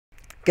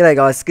G'day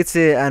guys, Skits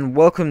here, and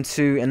welcome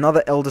to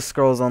another Elder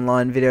Scrolls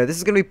Online video. This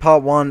is going to be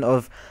part 1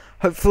 of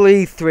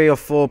hopefully 3 or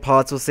 4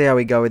 parts. We'll see how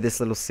we go with this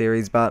little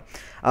series, but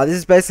this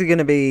is basically going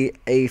to be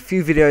a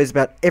few videos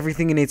about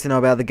everything you need to know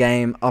about the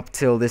game up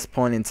till this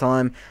point in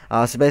time.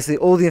 So basically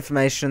all the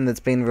information that's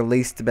been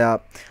released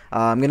about,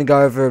 I'm going to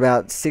go over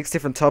about 6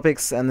 different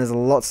topics, and there's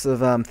lots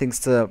of things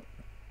to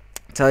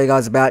tell you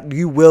guys about.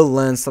 You will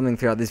learn something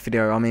throughout this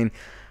video. I mean,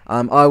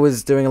 I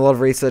was doing a lot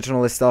of research on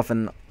all this stuff,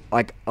 and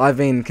I've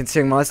been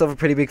considering myself a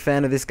pretty big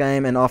fan of this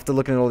game, and after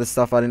looking at all this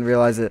stuff, I didn't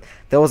realize that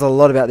there was a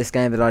lot about this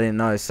game that I didn't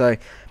know. So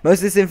most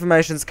of this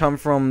information's come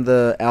from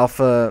the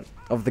alpha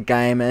of the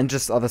game and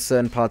just other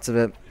certain parts of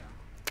it.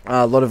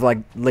 A lot of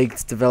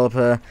leaked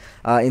developer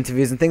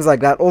interviews and things like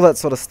that, all that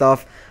sort of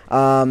stuff.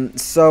 Yeah,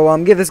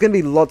 there's going to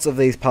be lots of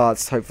these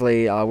parts,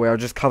 hopefully, where I'll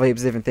just cover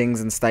heaps of different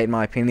things and state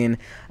my opinion.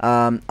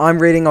 I'm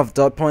reading off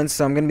dot points,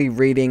 so I'm going to be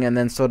reading and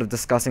then sort of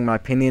discussing my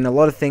opinion. A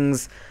lot of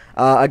things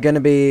are going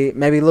to be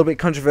maybe a little bit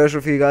controversial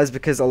for you guys,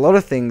 because a lot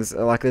of things,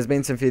 there's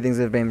been some few things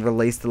that have been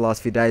released the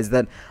last few days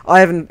that I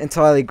haven't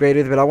entirely agreed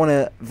with, but I want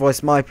to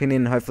voice my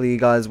opinion. Hopefully you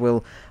guys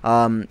will,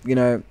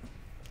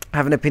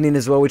 have an opinion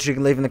as well, which you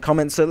can leave in the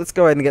comments. So let's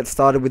go ahead and get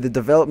started with the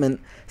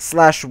development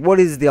 / what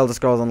is the Elder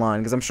Scrolls Online,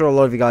 because I'm sure a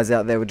lot of you guys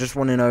out there would just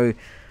want to know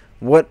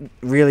what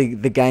really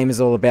the game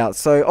is all about.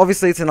 So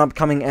obviously it's an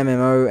upcoming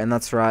MMO, and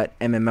that's right,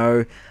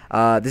 MMO.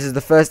 This is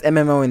the first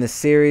MMO in the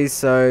series,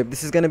 so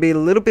this is going to be a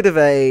little bit of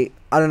a,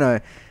 I don't know,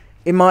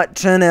 it might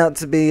turn out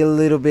to be a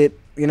little bit,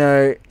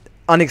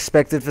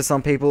 unexpected for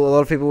some people. A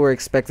lot of people were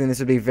expecting this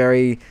would be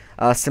very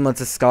similar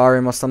to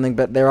Skyrim or something,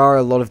 but there are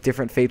a lot of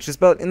different features,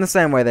 but in the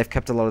same way they've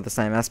kept a lot of the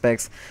same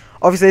aspects.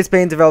 Obviously it's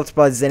being developed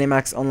by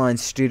ZeniMax Online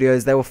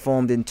Studios. They were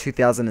formed in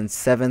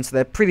 2007, so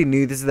they're pretty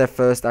new. This is their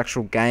first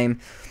actual game.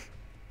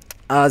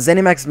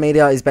 ZeniMax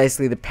Media is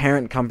basically the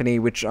parent company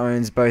which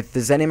owns both the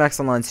ZeniMax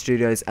Online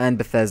Studios and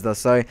Bethesda.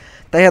 So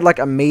they had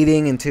a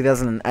meeting in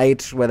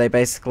 2008 where they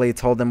basically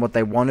told them what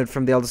they wanted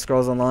from the Elder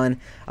Scrolls Online.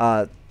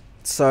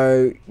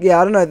 So yeah,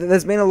 I don't know,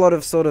 there's been a lot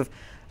of sort of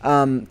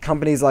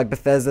companies like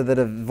Bethesda that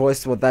have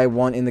voiced what they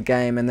want in the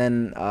game, and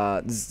then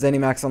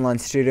ZeniMax Online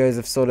Studios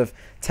have sort of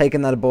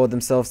taken that aboard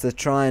themselves to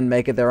try and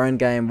make it their own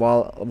game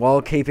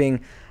while keeping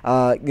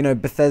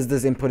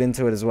Bethesda's input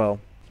into it as well.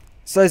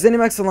 So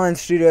ZeniMax Online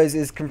Studios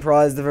is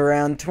comprised of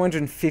around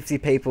 250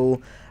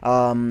 people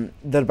that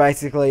are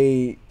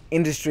basically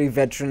industry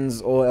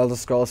veterans or Elder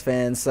Scrolls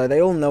fans, so they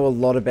all know a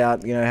lot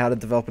about how to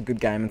develop a good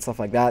game and stuff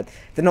like that.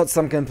 They're not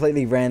some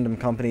completely random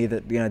company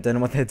that don't know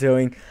what they're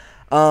doing.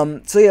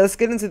 So yeah, let's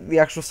get into the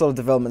actual sort of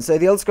development. So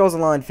the Elder Scrolls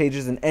Online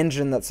features an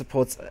engine that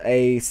supports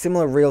a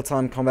similar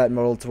real-time combat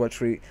model to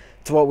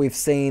what we've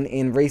seen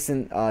in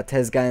recent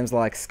TES games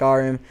like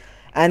Skyrim.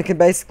 And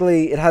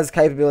it has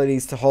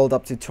capabilities to hold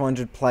up to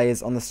 200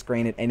 players on the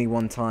screen at any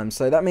one time.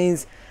 So that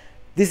means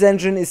this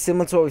engine is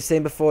similar to what we've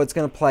seen before. It's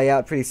going to play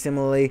out pretty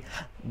similarly.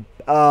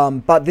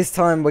 But this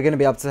time we're going to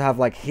be able to have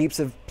heaps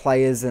of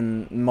players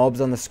and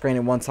mobs on the screen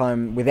at one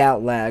time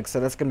without lag.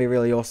 So that's going to be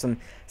really awesome.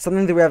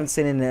 Something that we haven't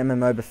seen in an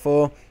MMO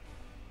before.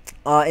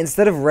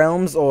 Instead of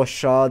realms, or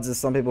shards as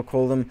some people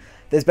call them,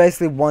 there's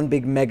basically one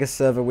big mega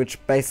server, which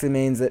basically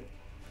means that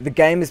the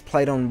game is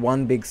played on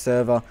one big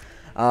server.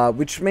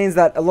 Which means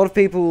that a lot of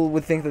people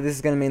would think that this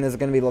is going to mean there's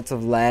going to be lots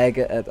of lag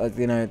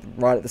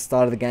right at the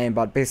start of the game,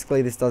 but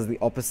basically this does the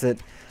opposite.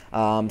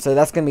 So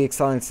that's going to be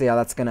exciting to see how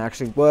that's going to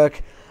actually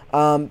work.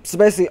 So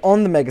basically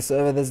on the mega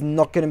server there's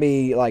not going to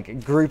be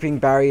grouping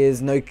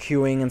barriers, no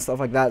queuing and stuff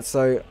like that.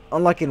 So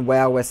unlike in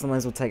WoW, where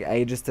sometimes it will take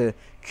ages to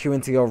queue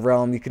into your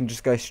realm, you can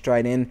just go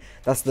straight in.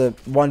 That's the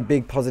one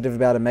big positive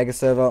about a mega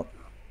server.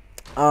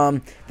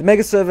 The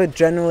mega server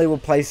generally will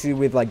place you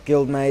with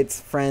guildmates,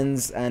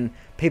 friends, and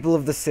people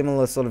of the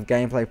similar sort of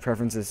gameplay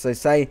preferences. So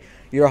say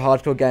you're a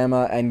hardcore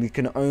gamer and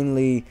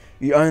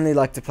you only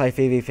like to play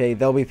PvP,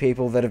 there'll be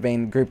people that have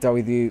been grouped up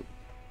with you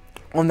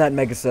on that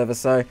mega server.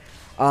 So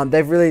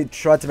they've really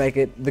tried to make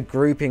it, the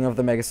grouping of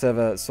the mega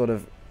server sort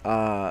of,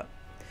 I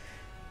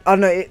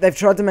don't know, they've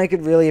tried to make it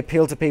really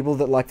appeal to people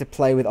that like to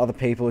play with other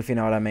people, if you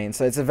know what I mean.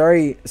 So it's a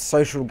very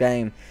social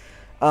game.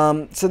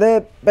 So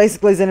they're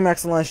basically,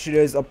 ZeniMax Online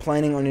Studios are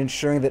planning on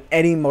ensuring that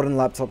any modern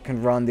laptop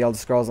can run the Elder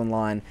Scrolls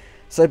Online.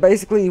 So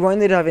basically you won't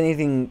need to have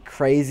anything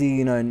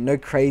crazy, no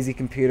crazy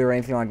computer or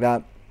anything like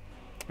that.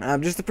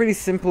 Just a pretty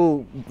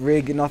simple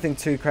rig, nothing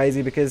too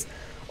crazy, because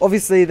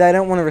obviously they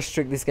don't want to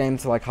restrict this game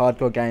to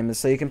hardcore gamers,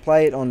 so you can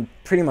play it on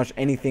pretty much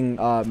anything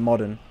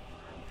modern.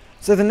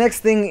 So the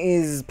next thing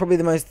is probably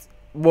the most,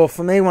 well,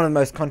 for me, one of the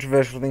most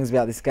controversial things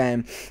about this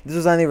game. This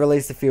was only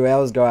released a few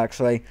hours ago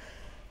actually.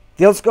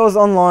 The Elder Scrolls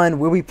Online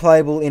will be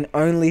playable in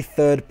only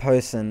third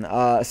person.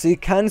 So you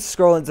can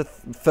scroll into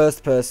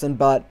first person,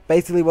 but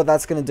basically what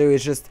that's going to do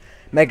is just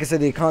make it so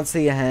that you can't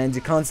see your hands,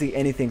 you can't see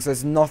anything. So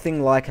it's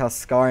nothing like how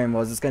Skyrim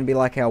was. It's going to be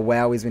like how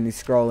WoW is when you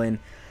scroll in.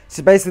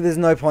 So basically there's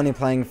no point in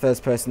playing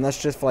first person.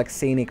 That's just for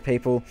scenic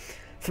people.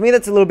 For me,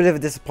 that's a little bit of a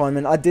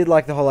disappointment. I did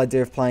like the whole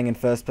idea of playing in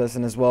first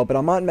person as well, but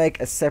I might make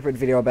a separate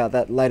video about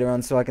that later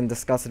on so I can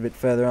discuss it a bit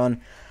further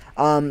on.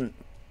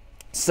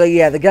 So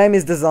yeah, the game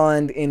is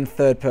designed in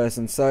third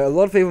person, so a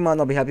lot of people might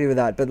not be happy with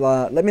that, but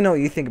let me know what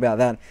you think about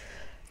that.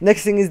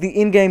 Next thing is the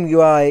in-game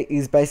UI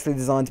is basically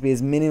designed to be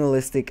as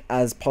minimalistic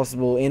as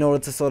possible in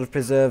order to sort of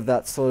preserve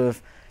that sort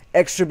of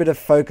extra bit of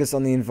focus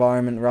on the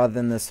environment rather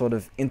than the sort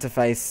of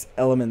interface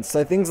elements.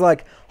 So things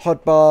like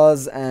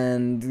hotbars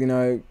and, you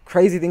know,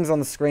 crazy things on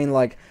the screen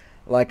like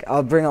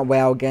I'll bring up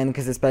WoW again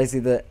because it's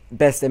basically the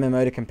best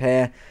MMO to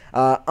compare.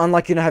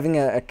 Unlike, you know, having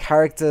a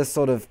character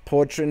sort of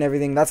portrait and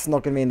everything, that's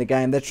not going to be in the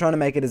game. They're trying to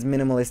make it as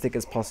minimalistic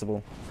as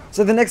possible.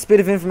 So the next bit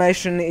of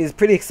information is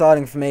pretty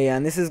exciting for me,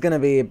 and this is going to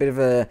be a bit of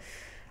a,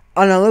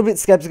 I don't know, a little bit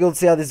skeptical to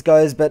see how this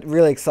goes, but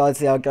really excited to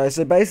see how it goes.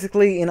 So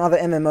basically, in other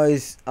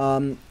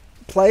MMOs,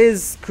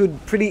 players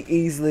could pretty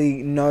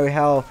easily know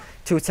how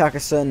to attack a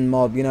certain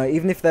mob. You know,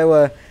 even if they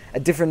were a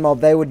different mob,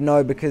 they would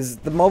know because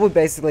the mob would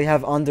basically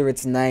have under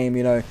its name,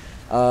 you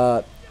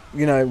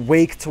know,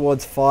 weak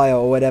towards fire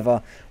or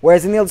whatever.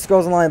 Whereas in the Elder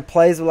Scrolls Online,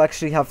 players will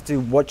actually have to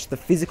watch the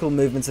physical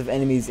movements of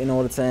enemies in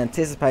order to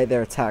anticipate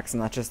their attacks,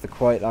 and that's just the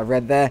quote I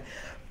read there.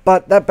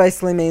 But that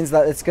basically means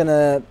that it's going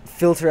to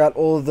filter out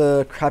all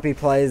the crappy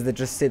players that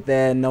just sit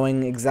there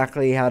knowing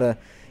exactly how to,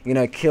 you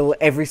know, kill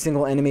every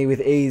single enemy with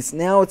ease.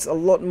 Now it's a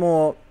lot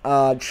more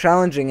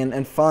challenging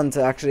and fun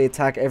to actually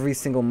attack every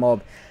single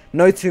mob.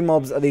 No two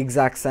mobs are the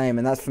exact same,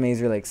 and that for me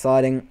is really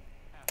exciting.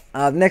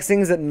 The next thing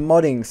is that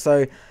modding.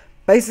 So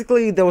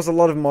basically there was a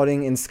lot of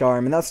modding in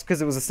Skyrim, and that's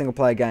because it was a single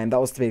player game.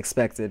 That was to be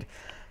expected.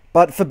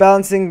 But for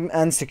balancing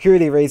and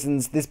security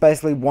reasons, this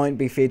basically won't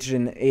be featured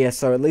in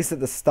ESO, at least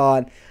at the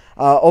start.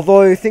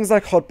 Although things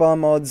like hotbar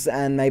mods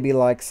and maybe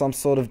like some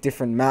sort of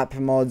different map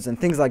mods and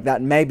things like that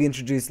may be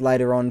introduced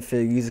later on for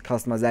user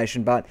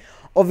customization, but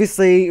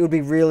obviously it would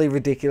be really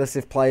ridiculous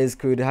if players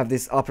could have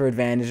this upper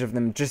advantage of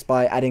them just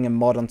by adding a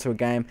mod onto a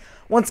game.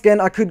 Once again,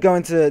 I could go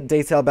into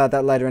detail about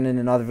that later on in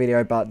another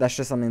video, but that's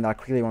just something that I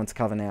quickly want to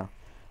cover now.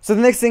 So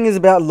the next thing is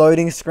about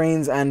loading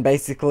screens and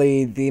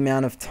basically the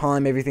amount of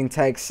time everything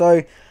takes.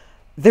 So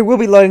there will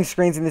be loading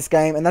screens in this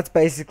game, and that's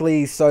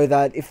basically so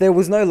that if there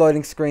was no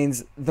loading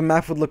screens, the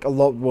map would look a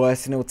lot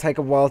worse, and it would take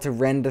a while to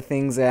render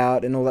things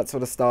out and all that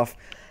sort of stuff.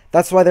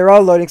 That's why there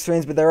are loading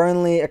screens, but they're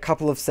only a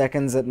couple of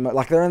seconds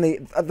like they're only,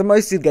 at the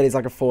most you'd get is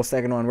like a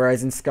 4-second one,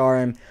 whereas in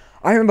Skyrim,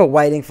 I remember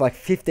waiting for like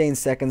 15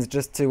 seconds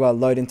just to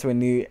load into a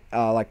new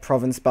like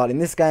province. But in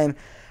this game,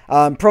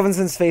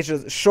 provinces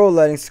feature short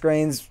loading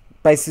screens,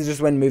 basically just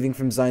when moving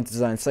from zone to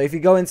zone. So if you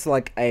go into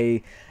like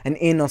an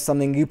inn or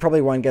something, you probably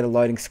won't get a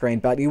loading screen,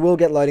 but you will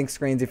get loading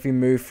screens if you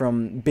move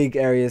from big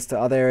areas to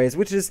other areas,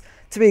 which is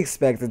to be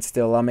expected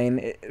still. I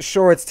mean,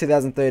 sure, it's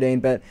 2013,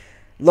 but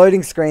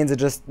loading screens are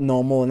just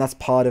normal, and that's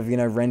part of, you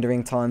know,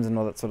 rendering times and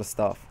all that sort of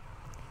stuff.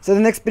 So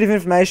the next bit of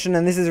information,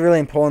 and this is really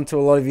important to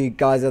a lot of you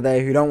guys out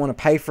there who don't want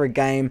to pay for a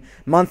game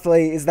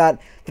monthly, is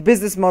that the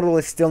business model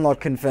is still not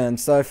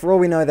confirmed. So for all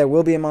we know, there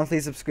will be a monthly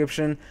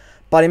subscription,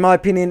 but in my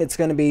opinion, it's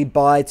going to be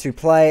buy to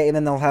play, and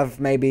then they'll have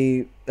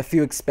maybe a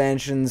few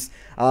expansions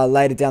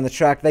later down the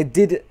track.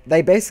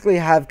 They basically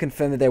have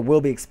confirmed that there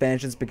will be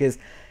expansions because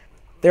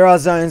there are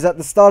zones at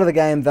the start of the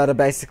game that are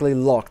basically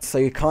locked, so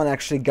you can't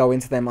actually go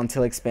into them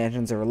until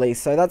expansions are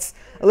released. So that's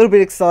a little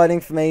bit exciting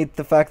for me,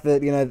 the fact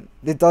that, you know,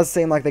 it does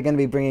seem like they're going to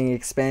be bringing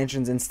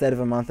expansions instead of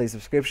a monthly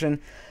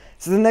subscription.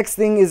 So the next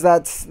thing is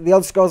that the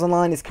Elder Scrolls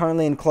Online is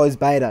currently in closed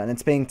beta, and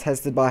it's being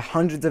tested by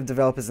hundreds of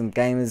developers and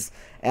gamers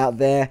out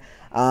there.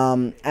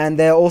 And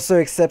they're also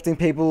accepting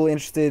people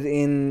interested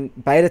in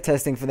beta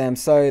testing for them.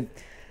 So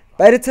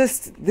beta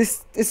test,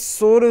 this is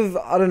sort of,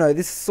 I don't know,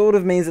 this sort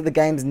of means that the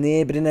game's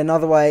near, but in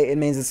another way it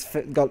means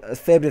it's got a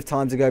fair bit of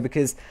time to go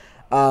because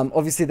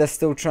obviously they're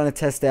still trying to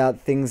test out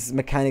things,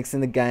 mechanics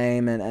in the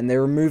game, and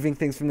they're removing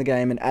things from the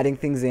game and adding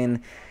things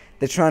in.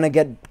 They're trying to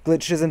get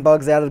glitches and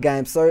bugs out of the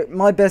game. So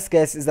my best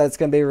guess is that it's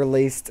going to be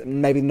released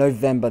maybe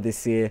November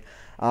this year.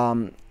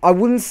 I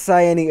wouldn't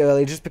say any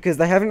earlier just because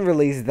they haven't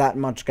released that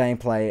much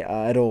gameplay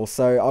at all.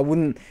 So I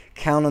wouldn't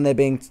count on there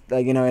being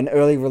you know, an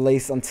early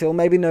release until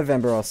maybe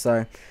November or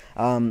so.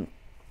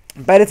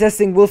 Beta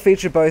testing will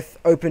feature both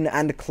open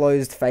and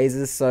closed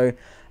phases. So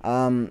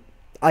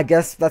I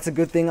guess that's a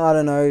good thing. I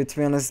don't know, to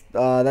be honest.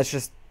 That's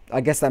just,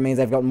 I guess that means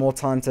they've got more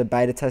time to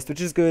beta test,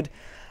 which is good.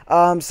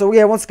 So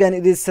yeah, once again,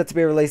 it is set to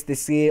be released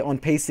this year on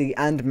PC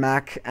and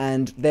Mac,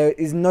 and there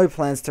is no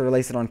plans to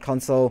release it on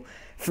console.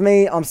 For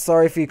me, I'm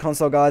sorry for you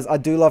console guys, I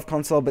do love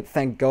console, but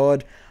thank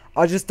God.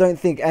 I just don't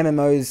think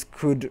MMOs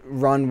could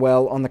run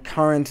well on the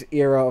current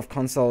era of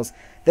consoles.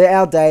 They're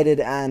outdated,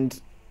 and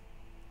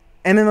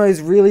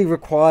MMOs really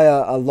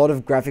require a lot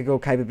of graphical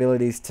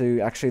capabilities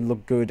to actually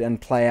look good and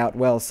play out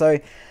well.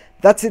 So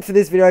that's it for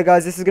this video,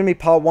 guys. This is going to be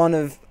part one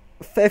of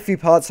a fair few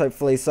parts,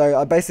 hopefully. So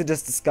I basically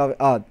just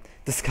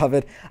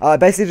I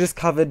basically just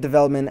covered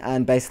development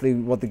and basically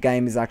what the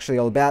game is actually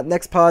all about.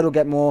 Next part will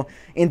get more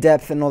in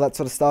depth and all that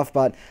sort of stuff,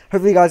 but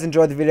hopefully you guys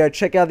enjoyed the video.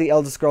 Check out the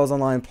Elder Scrolls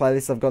Online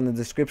playlist I've got in the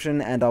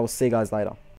description, and I will see you guys later.